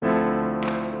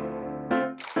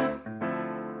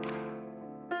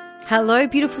Hello,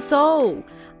 beautiful soul.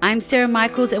 I'm Sarah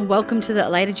Michaels and welcome to the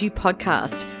Elated You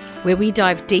podcast, where we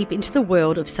dive deep into the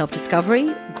world of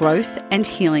self-discovery, growth, and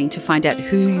healing to find out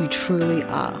who you truly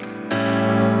are.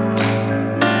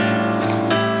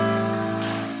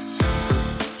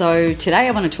 So today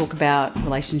I want to talk about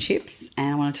relationships,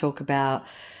 and I want to talk about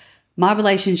my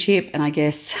relationship and I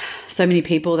guess so many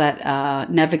people that are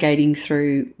navigating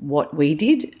through what we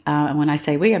did. And when I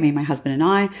say we, I mean my husband and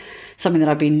I. Something that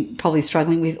I've been probably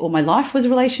struggling with all my life was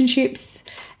relationships.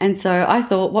 And so I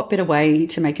thought, what better way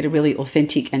to make it a really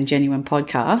authentic and genuine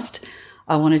podcast?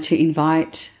 I wanted to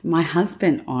invite my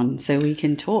husband on so we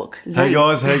can talk. Zane. Hey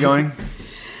guys, how you going?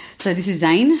 So this is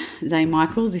Zane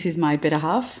Michaels. This is my better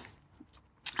half.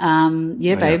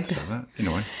 Babe.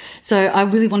 Anyway. So I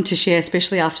really wanted to share,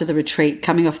 especially after the retreat,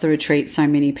 coming off the retreat, so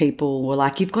many people were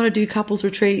like, you've got to do couples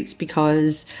retreats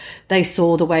because they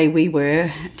saw the way we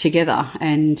were together.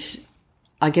 And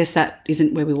I guess that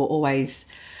isn't where we weren't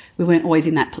always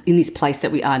in this place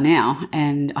that we are now.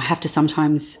 And I have to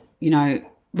sometimes,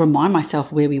 remind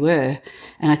myself where we were.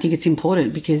 And I think it's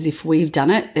important because if we've done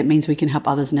it, it means we can help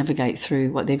others navigate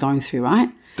through what they're going through, right?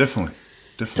 Definitely.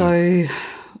 So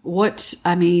what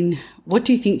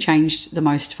do you think changed the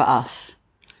most for us?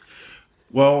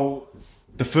 Well,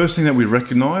 the first thing that we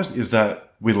recognized is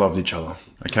that we loved each other,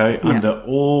 okay? Yeah. Under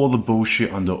all the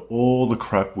bullshit, under all the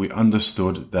crap, we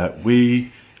understood that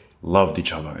we loved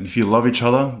each other. And if you love each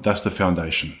other, that's the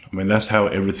foundation. I mean, that's how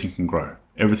everything can grow.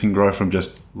 Everything grow from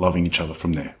just loving each other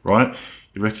from there, right?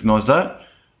 You recognize that,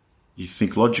 you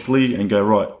think logically and go,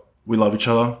 right, we love each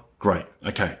other, great,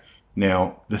 okay.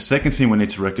 Now, the second thing we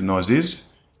need to recognize is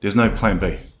there's no plan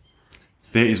B.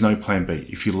 There is no plan B.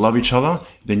 If you love each other,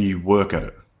 then you work at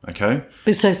it, okay?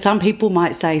 But so some people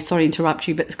might say, sorry to interrupt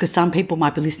you, but because some people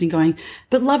might be listening going,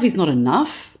 but love is not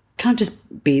enough. Can't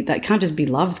just be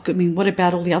love. I mean, what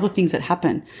about all the other things that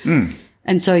happen?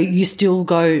 And so you still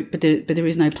go, but there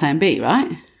is no plan B,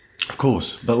 right? Of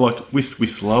course. But like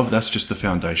with love, that's just the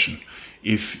foundation.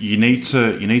 If you need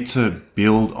to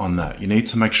build on that. You need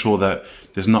to make sure that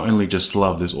there's not only just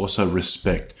love, there's also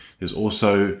respect. There's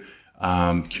also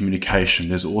communication.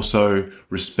 There's also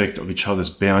respect of each other's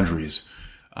boundaries.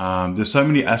 There's so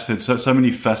many assets, so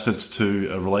many facets to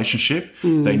a relationship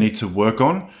that you need to work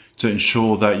on to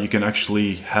ensure that you can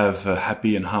actually have a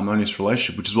happy and harmonious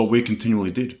relationship, which is what we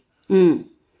continually did.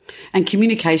 And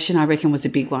communication, I reckon, was a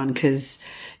big one because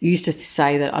you used to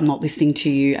say that I'm not listening to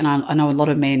you. And I know a lot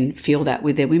of men feel that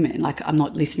with their women, like I'm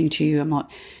not listening to you, I'm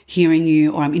not hearing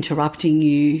you, or I'm interrupting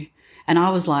you. And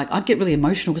I was like, I'd get really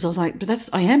emotional because I was like, but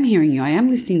I am hearing you. I am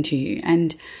listening to you.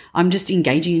 And I'm just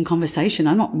engaging in conversation.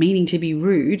 I'm not meaning to be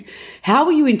rude. How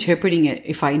were you interpreting it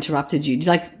if I interrupted you?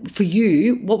 Like for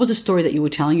you, what was the story that you were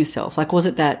telling yourself? Like, was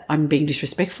it that I'm being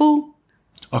disrespectful?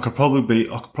 I could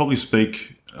probably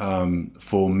speak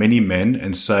for many men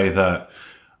and say that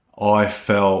I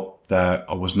felt that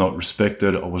I was not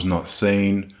respected. I was not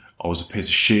seen. I was a piece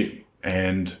of shit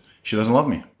and she doesn't love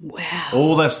me. Wow.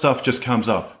 All that stuff just comes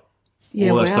up.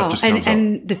 Yeah, wow.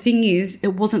 And the thing is,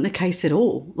 it wasn't the case at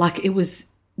all. Like it was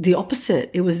the opposite.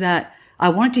 It was that I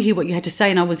wanted to hear what you had to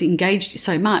say and I was engaged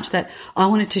so much that I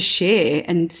wanted to share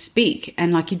and speak.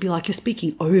 And like, you'd be like, you're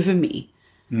speaking over me.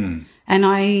 And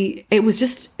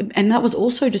that was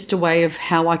also just a way of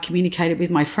how I communicated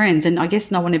with my friends. And I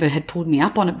guess no one ever had pulled me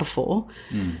up on it before.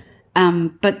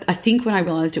 But I think when I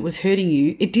realized it was hurting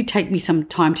you, it did take me some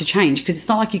time to change because it's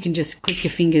not like you can just click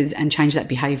your fingers and change that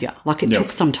behavior. Like it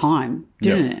took some time,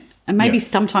 didn't it? And maybe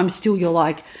sometimes still you're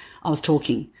like, I was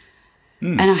talking.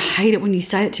 And I hate it when you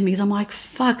say it to me because I'm like,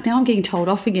 fuck, now I'm getting told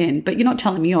off again. But you're not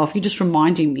telling me off. You're just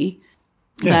reminding me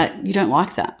that you don't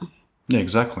like that. Yeah,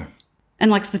 exactly. And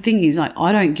like the thing is, like,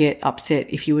 I don't get upset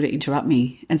if you were to interrupt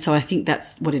me. And so I think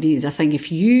that's what it is. I think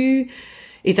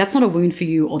if that's not a wound for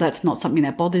you or that's not something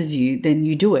that bothers you, then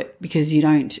you do it because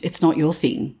it's not your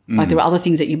thing. Like there are other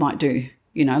things that you might do,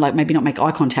 like maybe not make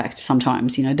eye contact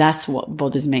sometimes, that's what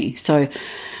bothers me. So,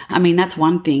 I mean, that's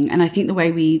one thing. And I think the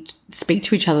way we speak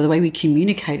to each other, the way we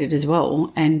communicate it as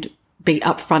well and be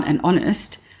upfront and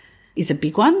honest is a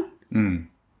big one.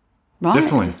 Right?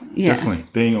 Definitely.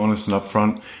 Being honest and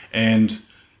upfront and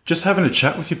just having a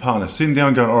chat with your partner, sitting down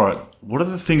and going, all right, what are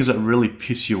the things that really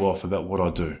piss you off about what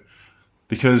I do?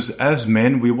 Because as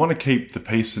men, we want to keep the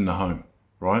peace in the home,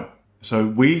 right? So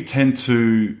we tend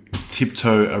to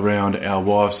tiptoe around our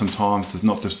wives sometimes to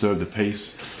not disturb the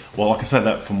peace. Well, I can say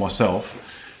that for myself.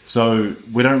 So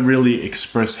we don't really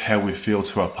express how we feel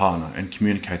to our partner and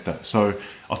communicate that. So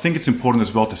I think it's important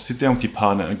as well to sit down with your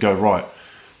partner and go, right,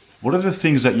 what are the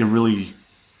things that you really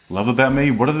love about me?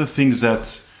 What are the things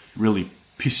that really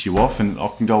piss you off? And I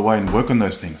can go away and work on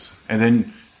those things. And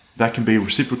then that can be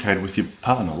reciprocated with your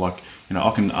partner. Like,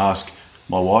 I can ask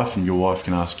my wife and your wife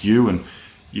can ask you, and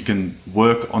you can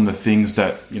work on the things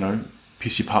that,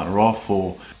 piss your partner off,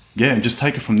 or, and just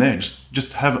take it from there.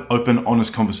 Just have open,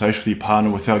 honest conversation with your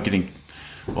partner without getting,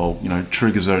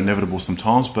 triggers are inevitable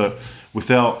sometimes, but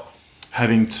without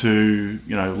having to,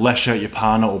 lash out your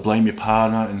partner or blame your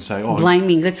partner and say,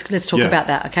 blaming. Let's talk about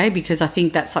that, okay? Because I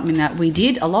think that's something that we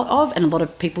did a lot of, and a lot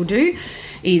of people do,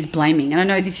 is blaming. And I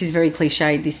know this is very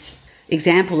cliched, this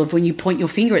example of when you point your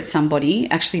finger at somebody,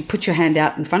 actually put your hand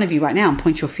out in front of you right now and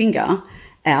point your finger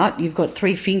out. You've got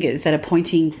 3 fingers that are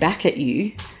pointing back at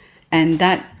you, and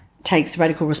that takes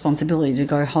radical responsibility to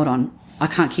go, hold on, I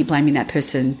can't keep blaming that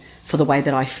person for the way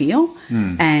that I feel.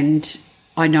 And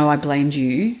I know I blamed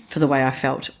you for the way I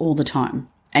felt all the time.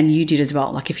 And you did as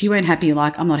well. Like, if you weren't happy,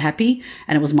 like, I'm not happy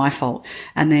and it was my fault.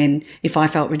 And then if I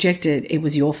felt rejected, it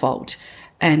was your fault.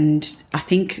 And I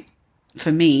think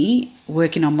for me,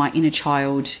 working on my inner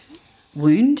child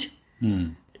wound,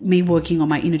 me working on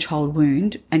my inner child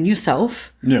wound and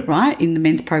yourself, right, in the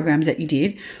men's programs that you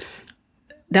did,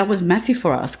 that was massive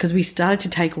for us, because we started to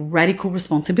take radical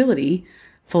responsibility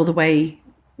for the way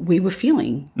we were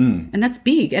feeling. And that's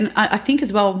big. And I think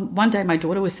as well, one day my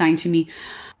daughter was saying to me,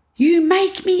 you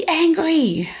make me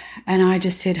angry. And I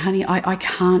just said, honey, I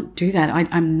can't do that.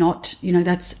 I'm not,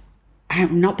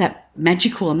 I'm not that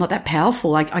magical. I'm not that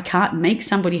powerful. Like, I can't make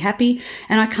somebody happy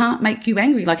and I can't make you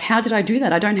angry. Like, how did I do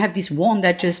that? I don't have this wand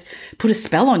that just put a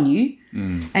spell on you.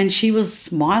 And she was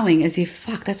smiling as if,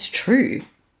 fuck, that's true.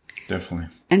 Definitely.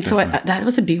 And so that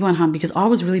was a big one, hon, because I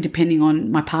was really depending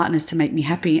on my partners to make me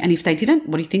happy. And if they didn't,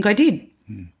 what do you think I did?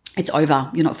 It's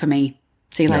over. You're not for me.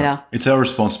 See you later. It's our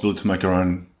responsibility to make our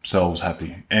own selves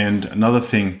happy. And another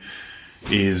thing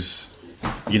is,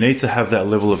 you need to have that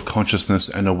level of consciousness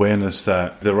and awareness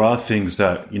that there are things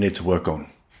that you need to work on.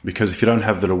 Because if you don't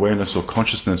have that awareness or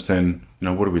consciousness, then,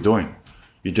 what are we doing?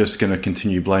 You're just going to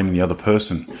continue blaming the other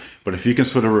person. But if you can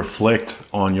sort of reflect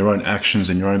on your own actions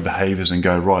and your own behaviors and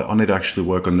go, right, I need to actually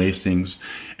work on these things,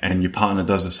 and your partner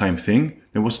does the same thing,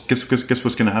 then guess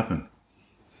what's going to happen?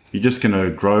 You're just going to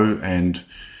grow and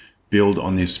build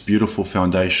on this beautiful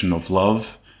foundation of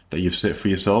love that you've set for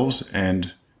yourselves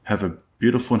and have a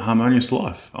beautiful and harmonious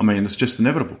life. I mean, it's just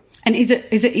inevitable. And is it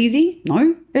easy?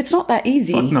 No, it's not that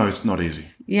easy. No, it's not easy.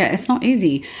 Yeah, it's not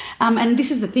easy. And this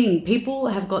is the thing. People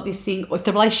have got this thing, if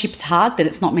the relationship's hard, then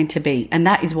it's not meant to be. And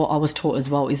that is what I was taught as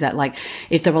well, is that, like,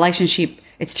 if the relationship,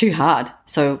 it's too hard.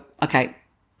 So, okay,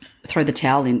 throw the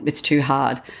towel in. It's too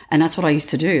hard. And that's what I used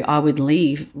to do. I would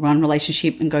leave one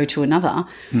relationship and go to another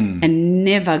and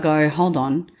never go, hold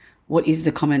on, what is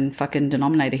the common fucking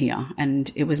denominator here? And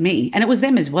it was me. And it was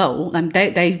them as well.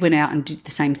 They went out and did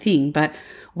the same thing. But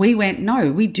we went,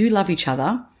 no, we do love each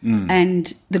other.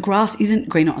 And the grass isn't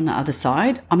greener on the other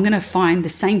side. I'm going to find the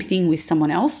same thing with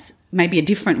someone else. Maybe a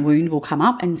different wound will come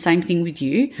up, and same thing with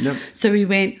you. Yep. So we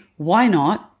went, why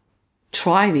not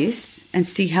try this and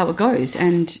see how it goes?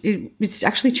 And it's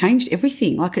actually changed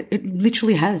everything. Like, it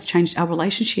literally has changed our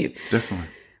relationship. Definitely.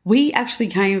 We actually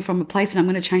came from a place, and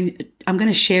I'm going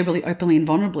to share really openly and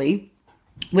vulnerably,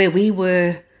 where we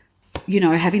were,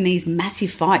 having these massive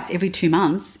fights every 2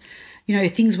 months.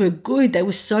 Things were good. They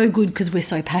were so good because we're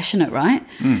so passionate, right?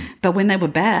 But when they were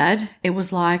bad, it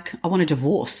was like, I want a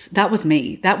divorce. That was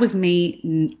me. That was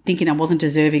me thinking I wasn't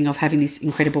deserving of having this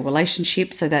incredible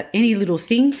relationship, so that any little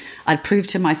thing, I'd prove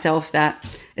to myself that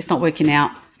it's not working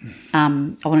out.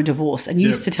 I want a divorce. And you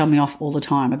used to tell me off all the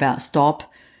time about,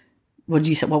 stop. What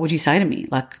would you say to me?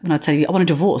 Like, when I'd tell you, I want a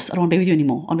divorce. I don't want to be with you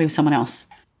anymore. I want to be with someone else.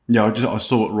 Yeah, I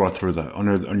saw it right through that. I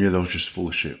knew that was just full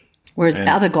of shit. Whereas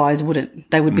other guys wouldn't.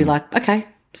 They would be like, okay,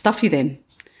 stuff you then.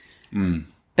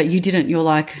 But you didn't. You're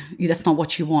like, that's not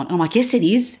what you want. And I'm like, yes, it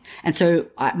is. And so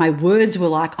my words were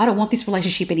like, I don't want this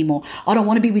relationship anymore. I don't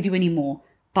want to be with you anymore.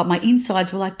 But my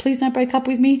insides were like, please don't break up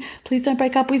with me. Please don't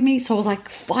break up with me. So I was like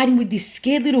fighting with this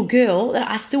scared little girl that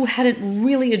I still hadn't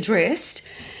really addressed.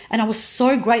 And I was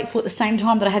so grateful at the same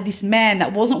time that I had this man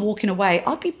that wasn't walking away.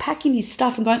 I'd be packing his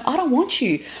stuff and going, I don't want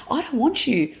you. I don't want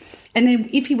you. And then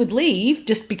if he would leave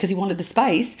just because he wanted the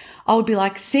space, I would be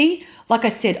like, see, like I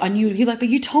said, I knew. He'd be like, but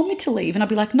you told me to leave. And I'd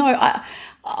be like, no,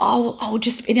 I'll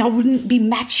just, I wouldn't be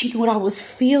matching what I was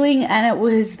feeling. And it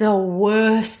was the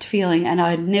worst feeling. And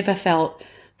I had never felt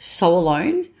so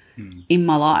alone in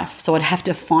my life. So I'd have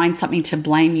to find something to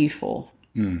blame you for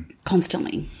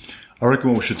constantly. I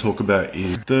reckon what we should talk about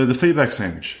is the feedback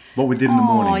sandwich. What we did in the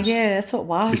mornings. Oh yeah, that's what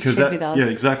Waj shared with us. Yeah,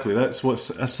 exactly. That's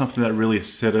something that really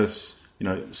set us,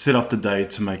 set up the day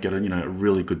to make it a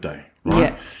really good day.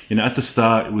 Right? Yeah. At the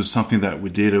start, it was something that we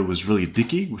did. It was really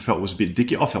dicky. We felt it was a bit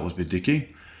dicky. I felt it was a bit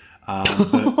dicky.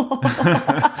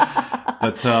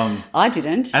 But I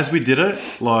didn't. as we did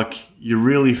it, like, you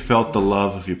really felt the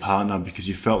love of your partner because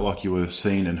you felt like you were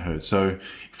seen and heard. So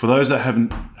for those that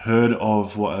haven't heard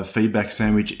of what a feedback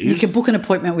sandwich is, You can book an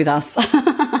appointment with us.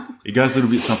 it goes a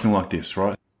little bit something like this,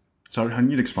 right? So,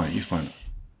 honey, you'd explain it. You explain it.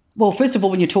 Well, first of all,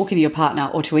 when you're talking to your partner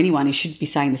or to anyone, you should be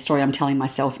saying the story I'm telling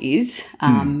myself is,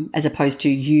 as opposed to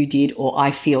you did or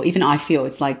I feel. Even I feel,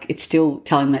 it's like it's still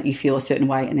telling that you feel a certain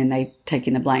way and then they take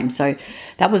in the blame. So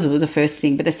that was the first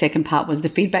thing. But the second part was the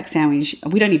feedback sandwich.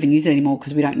 We don't even use it anymore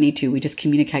because we don't need to. We just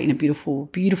communicate in a beautiful,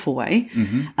 beautiful way.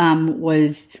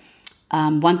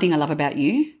 One thing I love about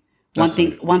you. One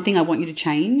thing I want you to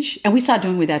change. And we started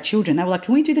doing it with our children. They were like,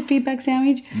 can we do the feedback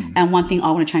sandwich? And one thing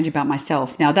I want to change about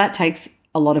myself. Now that takes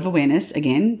a lot of awareness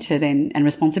again and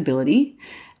responsibility.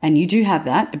 And you do have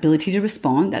that ability to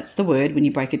respond. That's the word when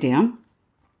you break it down,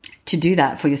 to do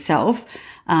that for yourself.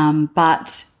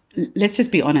 But let's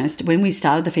just be honest. When we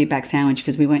started the feedback sandwich,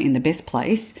 because we weren't in the best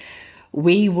place,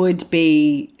 I would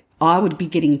be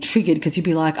getting triggered because you'd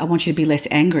be like, I want you to be less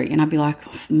angry. And I'd be like,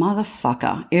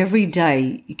 motherfucker, every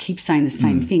day you keep saying the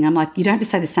same thing. I'm like, you don't have to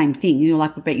say the same thing. You're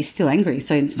like, but you're still angry.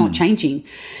 So it's not changing.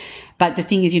 But the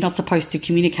thing is, you're not supposed to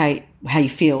communicate how you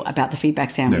feel about the feedback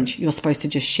sandwich. You're supposed to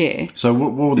just share. So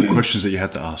what were the questions that you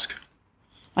had to ask?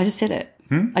 I just said it.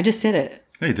 I just said it.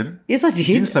 No, you didn't. Yes, I did.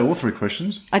 You didn't say all three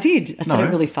questions. I did. I said it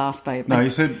really fast, babe. No, you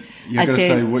said you got to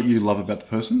say what you love about the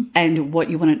person. And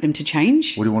what you wanted them to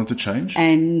change. What do you want them to change?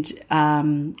 And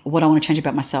what I want to change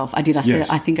about myself. I did. I said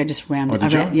it. I think I just rounded.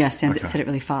 Said it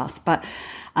really fast. But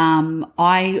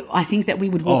I think that we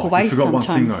would walk away sometimes.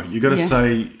 One thing though. You got to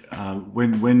say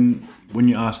when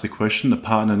you ask the question, the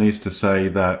partner needs to say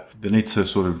that they need to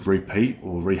sort of repeat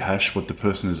or rehash what the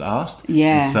person has asked.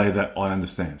 Yeah. And say that I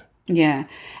understand. Yeah.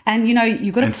 And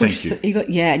you got to push you got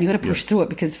to push through it,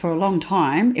 because for a long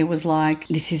time it was like,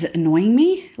 this is annoying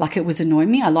me. Like, it was annoying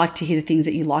me. I like to hear the things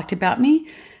that you liked about me,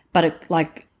 but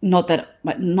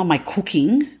not my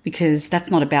cooking, because that's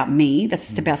not about me. That's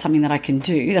just about something that I can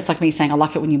do. That's like me saying, I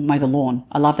like it when you mow the lawn.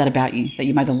 I love that about you, that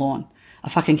you mow the lawn. I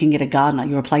fucking can get a gardener.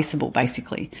 You're replaceable,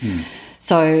 basically.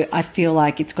 So I feel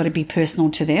like it's got to be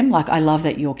personal to them. Like, I love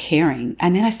that you're caring.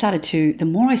 And then the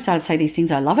more I started to say these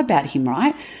things I love about him,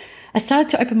 right, I started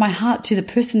to open my heart to the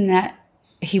person that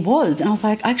he was. And I was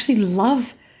like, I actually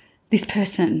love this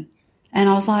person. And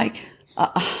I was like,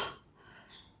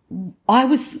 I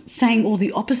was saying all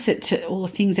the opposite to all the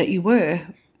things that you were.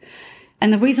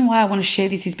 And the reason why I want to share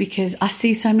this is because I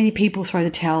see so many people throw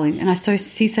the towel in, and I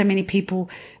see so many people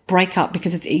break up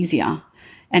because it's easier.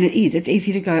 And it's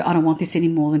easy to go, I don't want this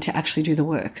anymore, than to actually do the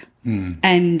work.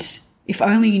 And if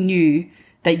only you knew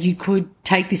that you could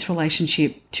take this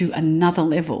relationship to another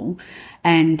level,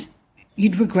 and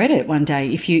you'd regret it one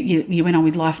day if you went on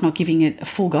with life not giving it a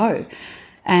full go.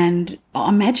 And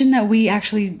imagine that we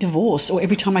actually divorced, or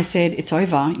every time I said it's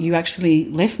over, you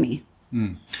actually left me.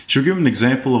 Should we give an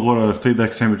example of what a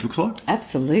feedback sandwich looks like?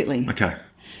 Absolutely. Okay.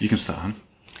 You can start, hon.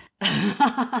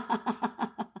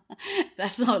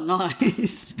 That's not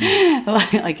nice.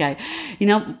 Okay.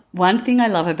 One thing I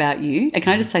love about you, and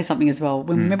can I just say something as well?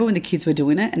 Remember when the kids were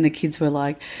doing it and the kids were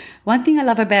like, one thing I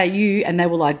love about you, and they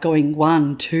were like going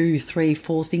 1, 2, 3,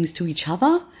 4 things to each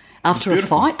other. After a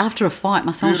fight,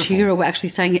 my son and Shira were actually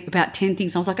saying about 10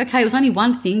 things. I was like, okay, it was only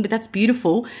one thing, but that's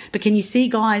beautiful. But can you see,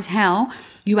 guys, how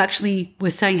you actually were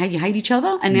saying how you hate each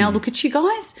other, and now look at you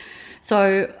guys.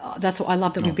 So that's what I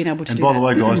love, that we've been able to do that. And by the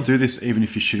way, guys, do this even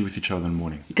if you're shitty with each other in the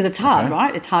morning. Because it's hard,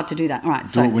 right? It's hard to do that. All right.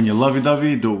 Do it when you're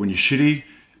lovey-dovey. Do it when you're shitty.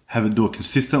 Do it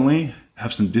consistently.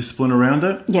 Have some discipline around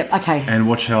it. Yep, okay. And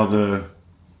watch how the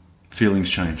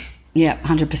feelings change. Yeah,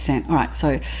 100%. All right.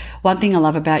 So one thing I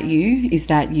love about you is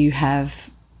that you have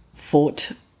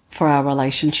fought for our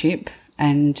relationship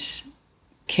and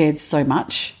cared so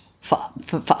much for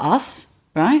us,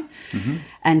 right?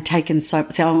 And taken so.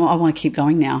 See, I want to keep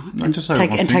going now. But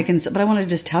I want to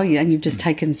just tell you, and you've just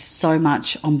taken so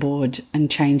much on board and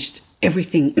changed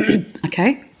everything.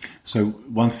 Okay. So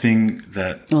one thing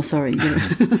that. Oh, sorry.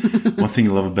 One thing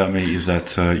you love about me is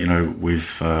that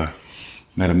we've.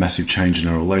 Made a massive change in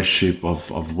our relationship.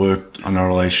 I've worked on our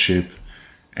relationship,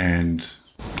 and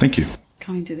thank you.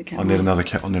 Coming to the camera. I need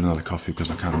another coffee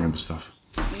because I can't remember stuff.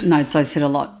 No, so I said a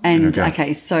lot. And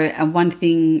okay, so one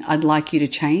thing I'd like you to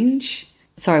change.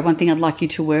 One thing I'd like you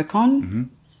to work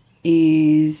on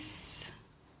is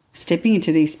stepping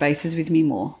into these spaces with me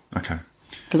more. Okay.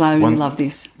 Because I really love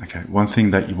this. Okay. One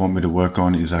thing that you want me to work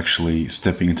on is actually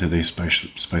stepping into these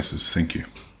spaces. Thank you.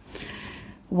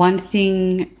 One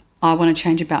thing I want to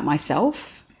change about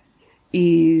myself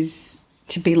is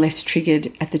to be less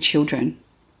triggered at the children.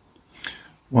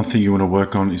 One thing you want to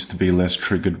work on is to be less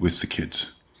triggered with the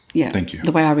kids. Yeah. Thank you.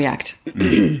 The way I react.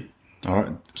 All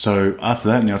right. So after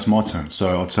that, now it's my turn.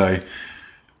 So I'd say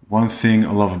one thing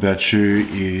I love about you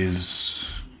is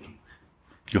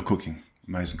your cooking.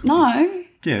 Amazing cooking. No.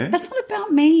 Yeah. That's not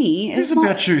about me. It's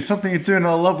about you. Something you do and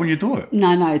I love when you do it.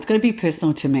 No. It's got to be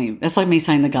personal to me. That's like me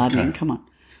saying The Guardian. Okay. Come on.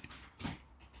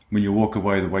 When you walk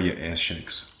away, the way your ass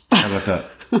shakes. How about that?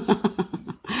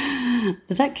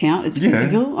 Does that count? It's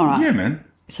physical? All right. Yeah, man.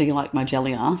 So you like my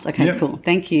jelly ass? Okay, cool.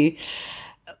 Thank you.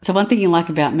 So one thing you like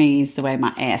about me is the way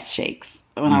my ass shakes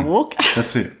when I walk.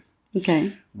 That's it.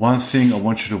 Okay. One thing I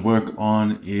want you to work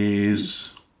on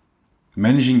is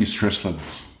managing your stress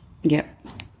levels.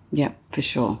 Yep, for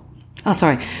sure. Oh,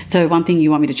 sorry. So one thing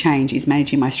you want me to change is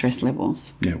managing my stress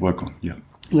levels. Yeah, work on. Yeah.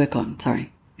 Work on,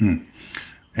 sorry.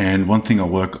 And one thing I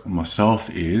work on myself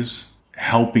is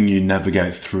helping you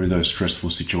navigate through those stressful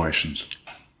situations.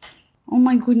 Oh,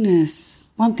 my goodness.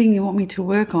 One thing you want me to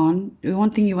work on.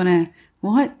 One thing you want to,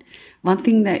 what? One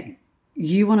thing that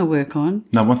you want to work on.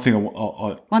 No, one thing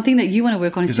one thing that you want to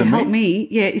work on is to help me.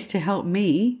 Yeah, is to help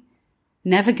me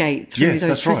navigate through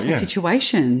those stressful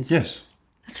situations. Yes.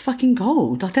 That's fucking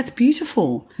gold. Like, that's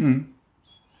beautiful.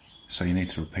 So you need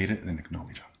to repeat it and then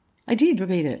acknowledge it. I did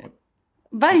repeat it.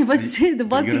 Babe, what's the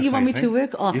one thing you want me to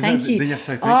work? Oh, thank you. Then you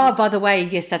say thank you. By the way,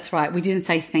 yes, that's right. We didn't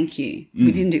say thank you.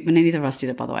 We didn't do, neither of us did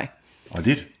it, by the way. I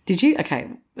did. Did you? Okay.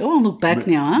 I want to look back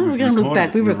now, huh? We're going to look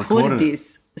back. We recorded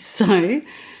this. So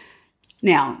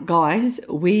now, guys,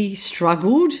 we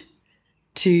struggled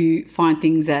to find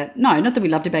things that, not that we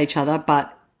loved about each other,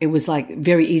 but it was like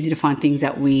very easy to find things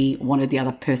that we wanted the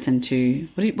other person to,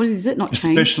 what is it? Not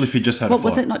change. Especially if you just had a fight. What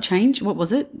was it? Not change? What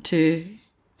was it? To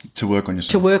work on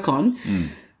yourself. To work on.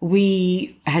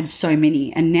 We had so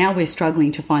many, and now we're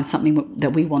struggling to find something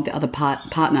that we want the other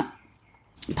partner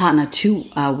to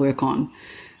work on,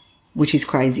 which is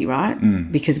crazy, right?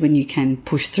 Because when you can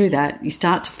push through that, you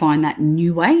start to find that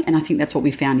new way, and I think that's what we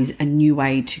found is a new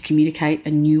way to communicate, a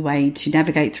new way to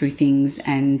navigate through things,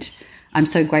 and I'm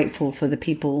so grateful for the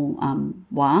people,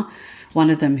 one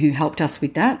of them who helped us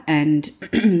with that, and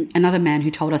another man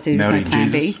who told us there was no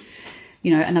plan B.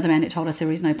 Another man that told us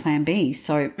there is no plan B.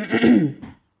 So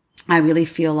I really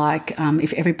feel like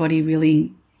if everybody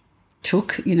really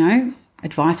took,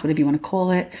 advice, whatever you want to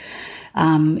call it,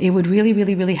 it would really,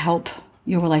 really, really help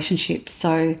your relationship.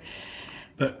 So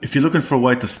if you're looking for a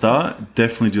way to start,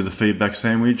 definitely do the feedback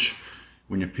sandwich.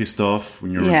 When you're pissed off,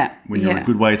 when you're a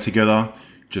good way together,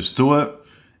 just do it.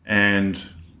 And,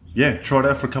 try it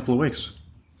out for a couple of weeks.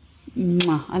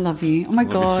 I love you. Oh, my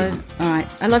God. All right.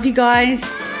 I love you guys.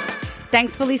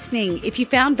 Thanks for listening. If you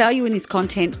found value in this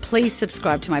content, please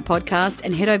subscribe to my podcast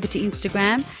and head over to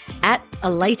Instagram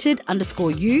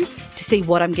 @elated_you to see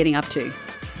what I'm getting up to.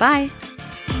 Bye.